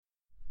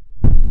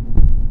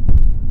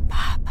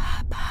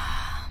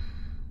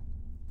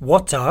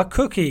What are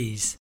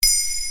cookies?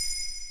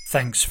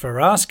 Thanks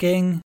for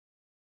asking.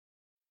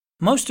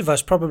 Most of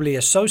us probably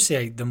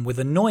associate them with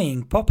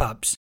annoying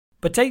pop-ups,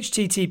 but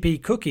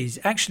HTTP cookies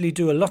actually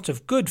do a lot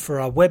of good for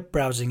our web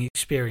browsing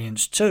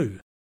experience too.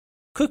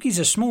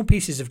 Cookies are small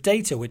pieces of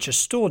data which are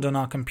stored on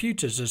our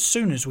computers as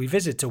soon as we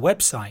visit a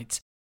website.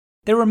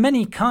 There are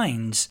many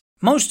kinds,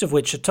 most of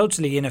which are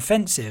totally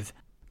inoffensive,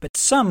 but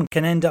some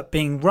can end up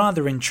being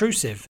rather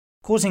intrusive,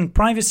 causing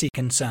privacy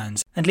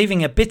concerns and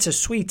leaving a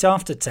bittersweet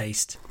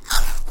aftertaste.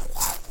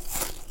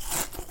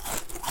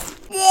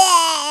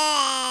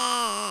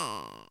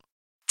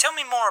 Tell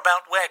me more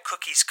about where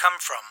cookies come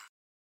from.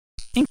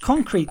 In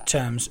concrete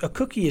terms, a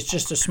cookie is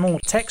just a small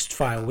text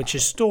file which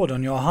is stored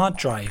on your hard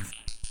drive.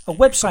 A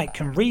website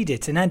can read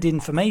it and add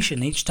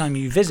information each time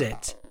you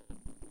visit.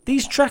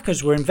 These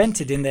trackers were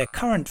invented in their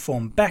current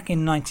form back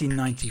in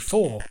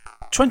 1994.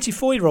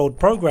 24-year-old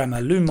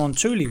programmer Lou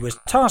Montulli was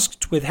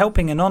tasked with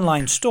helping an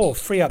online store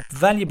free up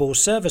valuable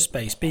server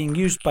space being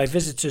used by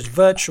visitors'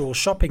 virtual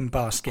shopping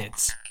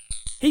baskets.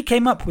 He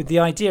came up with the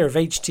idea of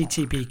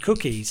HTTP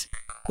cookies,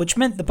 which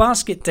meant the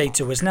basket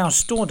data was now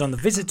stored on the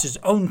visitor's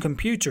own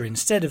computer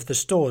instead of the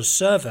store's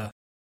server.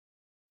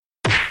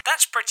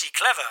 That's pretty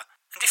clever,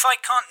 and if I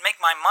can't make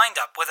my mind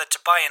up whether to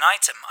buy an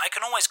item, I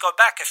can always go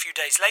back a few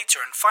days later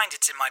and find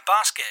it in my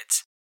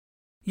basket.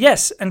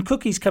 Yes, and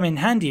cookies come in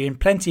handy in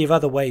plenty of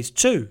other ways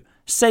too,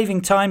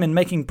 saving time and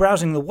making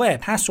browsing the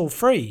web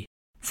hassle-free.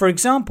 For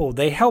example,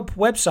 they help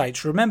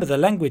websites remember the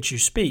language you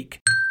speak,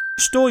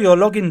 store your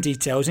login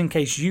details in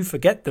case you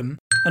forget them,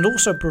 and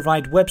also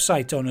provide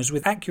website owners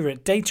with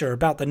accurate data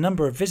about the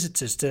number of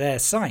visitors to their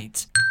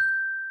site.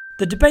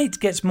 The debate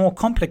gets more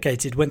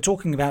complicated when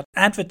talking about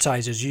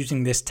advertisers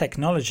using this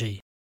technology.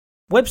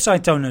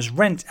 Website owners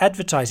rent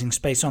advertising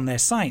space on their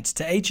sites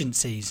to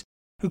agencies,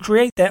 who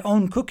create their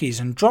own cookies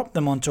and drop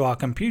them onto our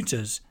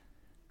computers.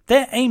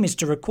 Their aim is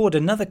to record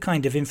another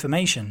kind of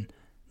information,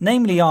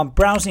 namely our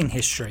browsing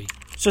history,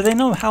 so they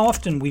know how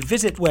often we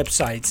visit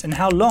websites and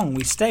how long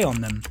we stay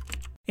on them.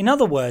 In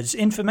other words,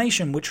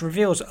 information which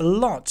reveals a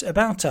lot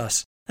about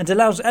us and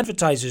allows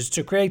advertisers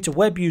to create a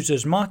web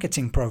user's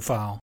marketing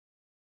profile.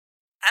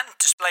 And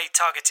display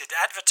targeted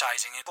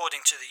advertising according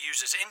to the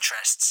user's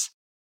interests.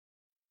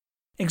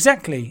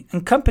 Exactly,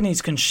 and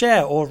companies can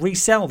share or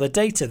resell the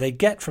data they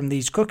get from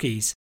these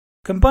cookies.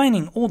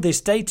 Combining all this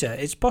data,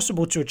 it's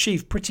possible to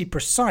achieve pretty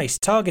precise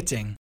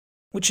targeting,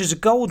 which is a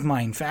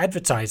goldmine for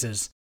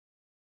advertisers.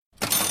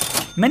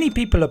 Many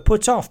people are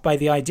put off by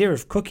the idea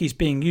of cookies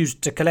being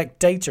used to collect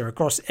data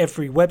across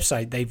every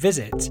website they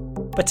visit.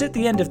 But at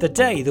the end of the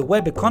day, the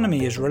web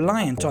economy is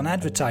reliant on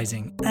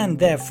advertising, and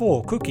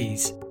therefore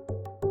cookies.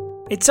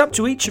 It's up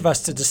to each of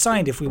us to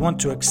decide if we want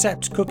to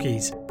accept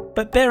cookies.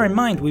 But bear in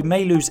mind we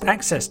may lose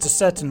access to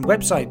certain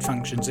website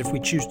functions if we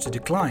choose to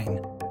decline.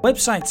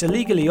 Websites are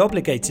legally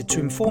obligated to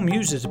inform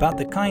users about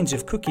the kinds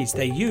of cookies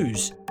they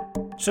use.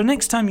 So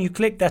next time you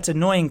click that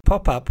annoying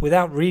pop-up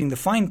without reading the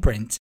fine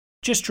print,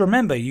 just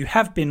remember you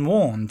have been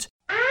warned.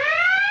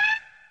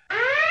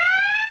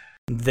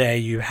 There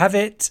you have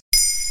it.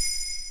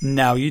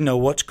 Now you know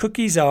what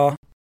cookies are.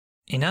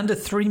 In under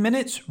 3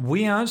 minutes,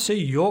 we answer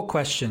your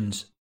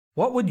questions.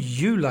 What would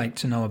you like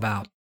to know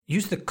about?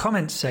 Use the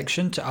comments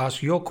section to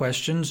ask your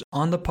questions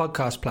on the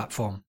podcast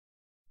platform.